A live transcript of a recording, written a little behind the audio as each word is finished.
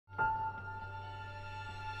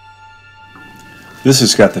This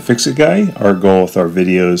is Scott the Fix-It Guy. Our goal with our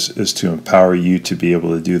videos is to empower you to be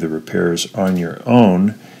able to do the repairs on your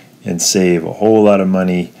own and save a whole lot of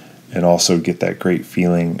money and also get that great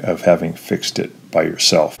feeling of having fixed it by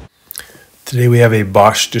yourself. Today we have a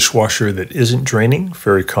BOSCH dishwasher that isn't draining,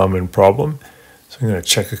 very common problem. So I'm going to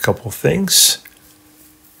check a couple things.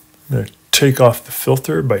 I'm going to take off the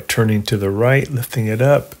filter by turning to the right, lifting it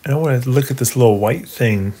up, and I want to look at this little white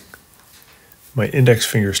thing. My index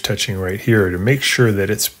finger is touching right here to make sure that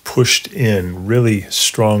it's pushed in really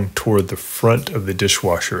strong toward the front of the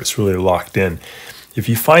dishwasher. It's really locked in. If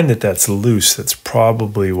you find that that's loose, that's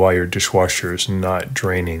probably why your dishwasher is not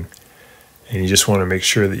draining. And you just want to make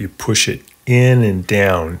sure that you push it in and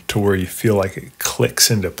down to where you feel like it clicks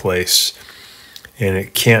into place and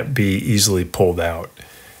it can't be easily pulled out.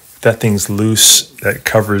 If that thing's loose, that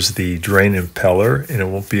covers the drain impeller and it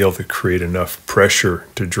won't be able to create enough pressure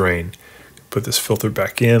to drain. Put this filter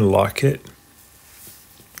back in, lock it,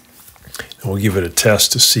 and we'll give it a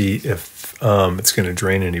test to see if it's going to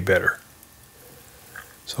drain any better.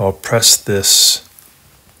 So I'll press this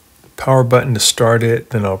power button to start it,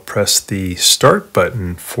 then I'll press the start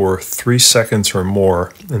button for 3 seconds or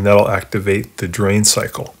more, and that'll activate the drain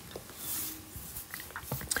cycle.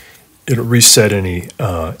 It'll reset any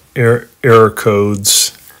error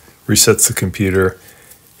codes, resets the computer,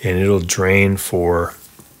 and it'll drain for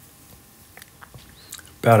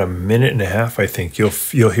about a minute and a half, I think.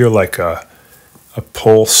 You'll hear like a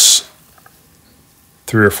pulse,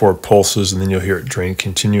 3 or 4 pulses, and then you'll hear it drain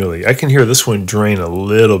continually. I can hear this one drain a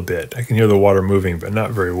little bit. I can hear the water moving, but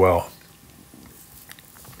not very well.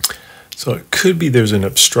 So it could be there's an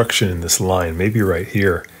obstruction in this line, maybe right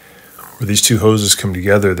here. Where these two hoses come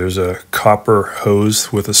together, there's a copper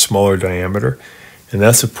hose with a smaller diameter, and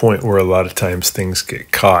that's a point where a lot of times things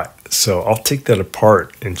get caught. So I'll take that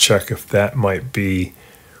apart and check if that might be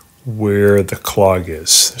where the clog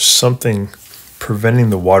is. There's something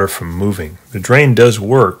preventing the water from moving. The drain does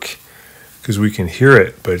work because we can hear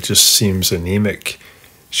it, but it just seems anemic. It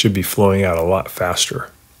should be flowing out a lot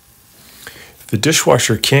faster. If the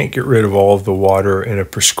dishwasher can't get rid of all of the water in a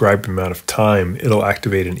prescribed amount of time, it'll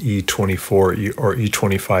activate an E24 or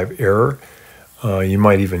E25 error. You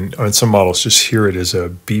might even, on some models, just hear it as a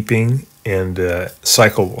beeping and the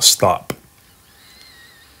cycle will stop.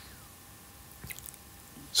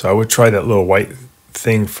 So I would try that little white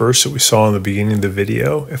thing first that we saw in the beginning of the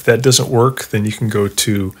video. If that doesn't work, then you can go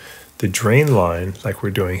to the drain line like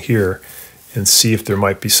we're doing here and see if there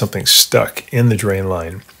might be something stuck in the drain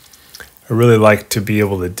line. I really like to be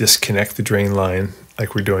able to disconnect the drain line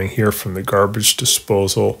like we're doing here from the garbage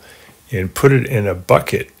disposal and put it in a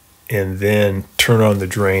bucket and then turn on the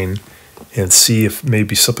drain and see if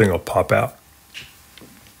maybe something will pop out.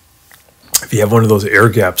 If you have one of those air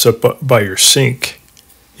gaps up by your sink,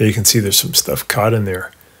 you can see there's some stuff caught in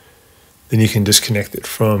there. Then you can disconnect it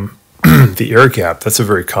from the air gap. That's a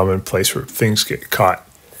very common place where things get caught.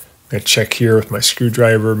 I'm going to check here with my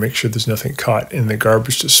screwdriver, make sure there's nothing caught in the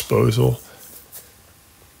garbage disposal.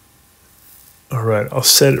 All right, I'll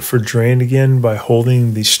set it for drain again by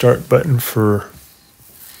holding the start button for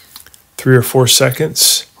 3 or 4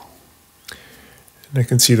 seconds. And I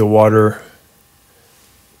can see the water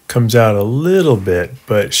comes out a little bit,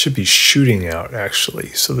 but it should be shooting out actually.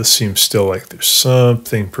 So this seems still like there's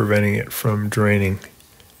something preventing it from draining.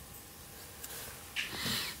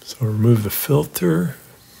 So remove the filter.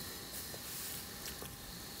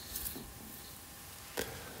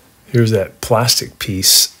 Here's that plastic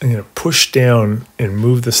piece. I'm going to push down and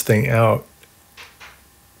move this thing out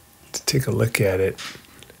to take a look at it.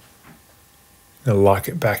 I'm going to lock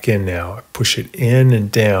it back in now. I push it in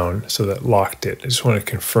and down so that locked it. I just want to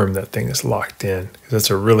confirm that thing is locked in because that's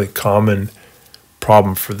a really common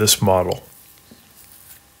problem for this model.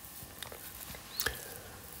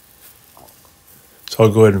 So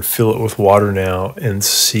I'll go ahead and fill it with water now and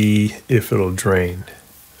see if it'll drain.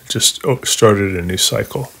 Just started a new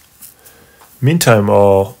cycle. Meantime,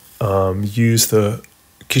 I'll use the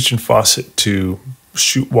kitchen faucet to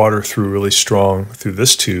shoot water through really strong through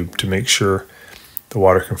this tube to make sure the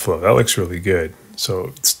water can flow. That looks really good.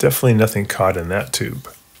 So it's definitely nothing caught in that tube.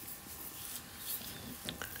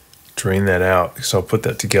 Drain that out because I'll put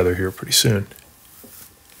that together here pretty soon.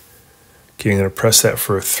 Okay, I'm going to press that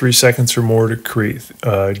for 3 seconds or more to create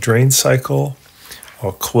a drain cycle.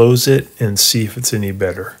 I'll close it and see if it's any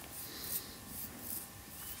better.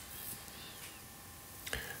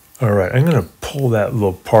 All right, I'm going to pull that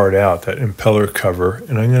little part out, that impeller cover,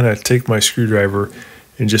 and I'm going to take my screwdriver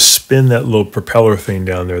and just spin that little propeller thing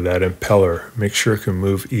down there, that impeller, make sure it can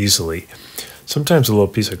move easily. Sometimes a little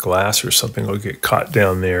piece of glass or something will get caught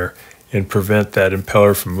down there and prevent that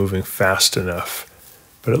impeller from moving fast enough.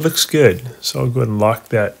 but it looks good. So I'll go ahead and lock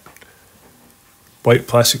that white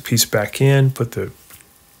plastic piece back in, put the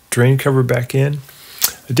drain cover back in.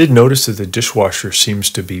 I did notice that the dishwasher seems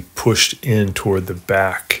to be pushed in toward the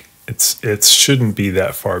back. It shouldn't be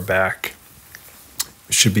that far back.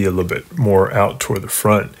 It should be a little bit more out toward the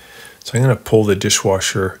front. So I'm going to pull the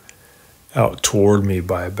dishwasher out toward me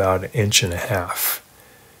by about 1.5 inches.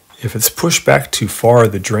 If it's pushed back too far,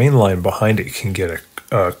 the drain line behind it can get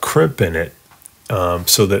a crimp in it,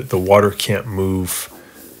 so that the water can't move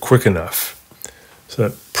quick enough. So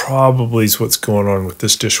that probably is what's going on with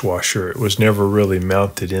this dishwasher. It was never really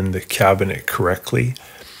mounted in the cabinet correctly,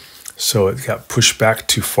 so it got pushed back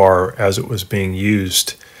too far as it was being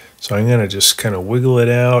used. So I'm going to just kind of wiggle it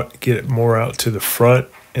out, get it more out to the front,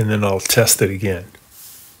 and then I'll test it again.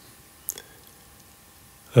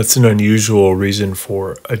 That's an unusual reason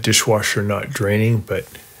for a dishwasher not draining, but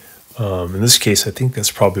in this case, I think that's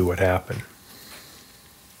probably what happened.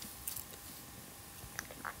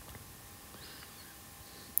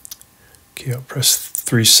 Okay, I'll press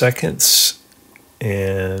 3 seconds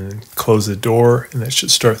and close the door, and that should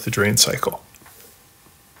start the drain cycle.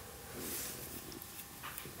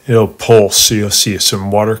 It'll pulse, so you'll see some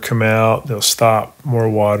water come out, they'll stop, more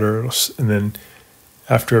water, and then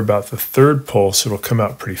after about the 3rd pulse, it'll come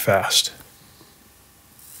out pretty fast.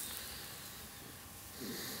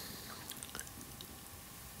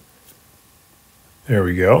 There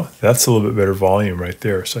we go. That's a little bit better volume right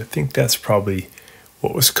there. So I think that's probably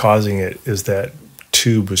what was causing it, is that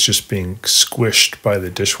tube was just being squished by the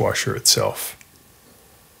dishwasher itself.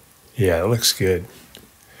 Yeah, it looks good.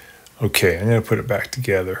 Okay, I'm going to put it back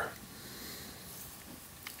together.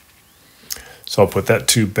 So I'll put that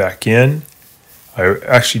tube back in. I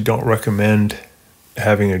actually don't recommend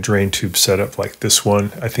having a drain tube set up like this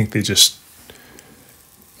one. I think they just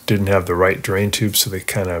didn't have the right drain tube, so they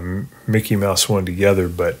kind of Mickey Mouse one together,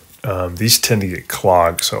 but these tend to get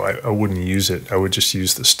clogged, so I wouldn't use it. I would just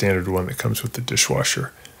use the standard one that comes with the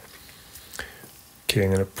dishwasher. Okay,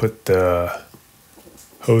 I'm going to put the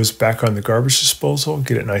hose back on the garbage disposal,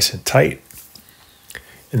 get it nice and tight.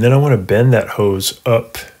 And then I want to bend that hose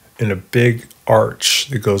up in a big arch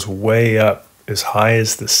that goes way up as high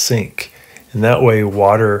as the sink. And that way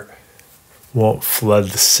water won't flood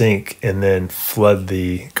the sink and then flood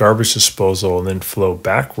the garbage disposal and then flow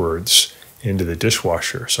backwards into the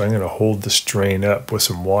dishwasher. So I'm going to hold this drain up with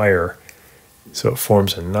some wire so it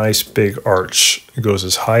forms a nice big arch. It goes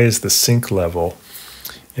as high as the sink level.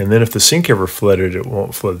 And then if the sink ever flooded, it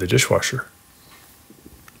won't flood the dishwasher.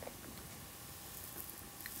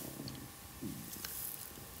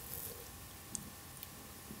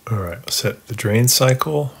 All right, I'll set the drain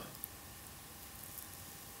cycle.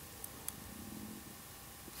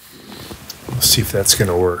 Let's see if that's going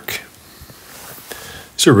to work.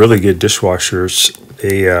 These are really good dishwashers.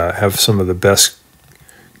 They have some of the best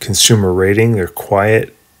consumer rating. They're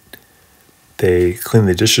quiet. They clean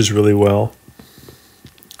the dishes really well.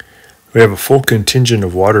 We have a full contingent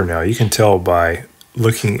of water now. You can tell by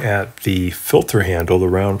looking at the filter handle, the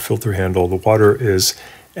round filter handle, the water is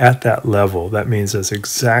at that level. That means that's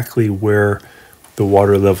exactly where the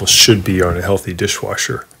water level should be on a healthy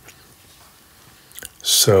dishwasher.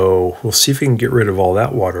 So we'll see if we can get rid of all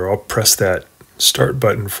that water. I'll press that start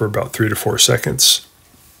button for about 3 to 4 seconds.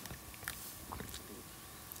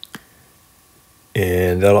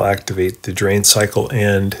 And that'll activate the drain cycle,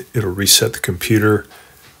 and it'll reset the computer.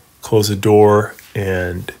 Close the door,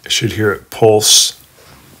 and I should hear it pulse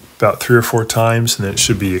about 3 or 4 times, and then it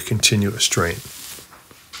should be a continuous drain.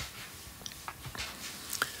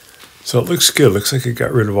 So it looks good. Looks like it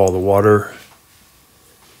got rid of all the water.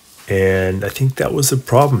 And I think that was the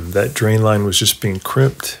problem. That drain line was just being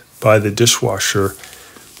crimped by the dishwasher,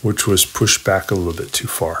 which was pushed back a little bit too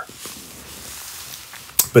far.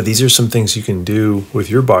 But these are some things you can do with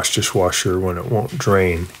your BOSCH dishwasher when it won't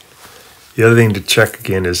drain. The other thing to check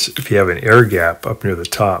again is if you have an air gap up near the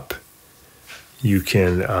top, you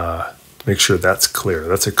can make sure that's clear.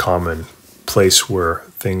 That's a common place where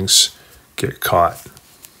things get caught.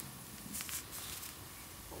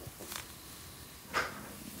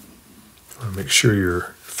 Make sure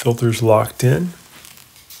your filter's locked in.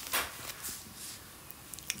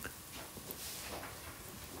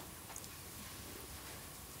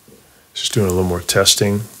 Just doing a little more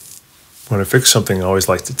testing. When I fix something, I always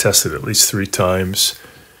like to test it at least 3 times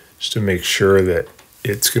just to make sure that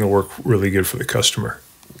it's going to work really good for the customer.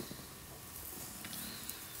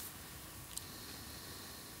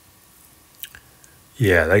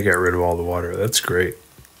 Yeah, that got rid of all the water. That's great.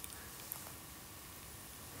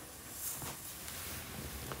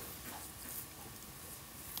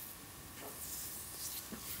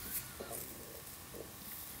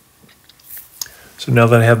 So now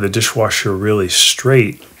that I have the dishwasher really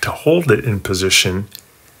straight to hold it in position,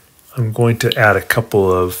 I'm going to add a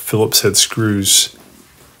couple of Phillips head screws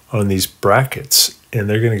on these brackets, and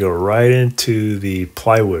they're going to go right into the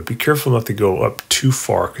plywood. Be careful not to go up too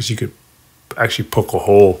far, because you could actually poke a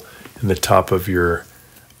hole in the top of your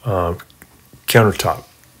countertop.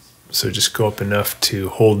 So just go up enough to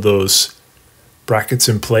hold those brackets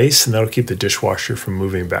in place, and that'll keep the dishwasher from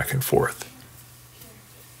moving back and forth.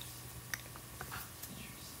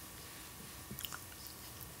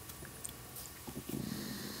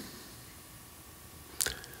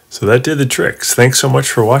 So that did the tricks. Thanks so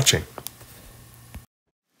much for watching.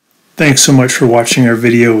 Thanks so much for watching our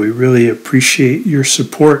video. We really appreciate your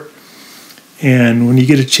support. And when you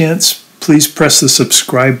get a chance, please press the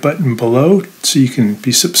subscribe button below so you can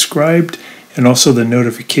be subscribed, and also the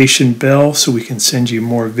notification bell so we can send you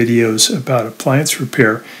more videos about appliance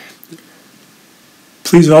repair.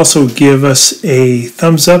 Please also give us a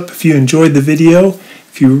thumbs up if you enjoyed the video.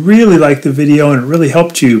 If you really liked the video and it really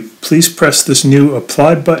helped you, please press this new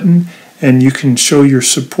applaud button, and you can show your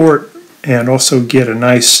support and also get a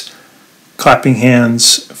nice clapping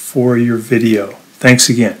hands for your video. Thanks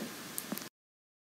again.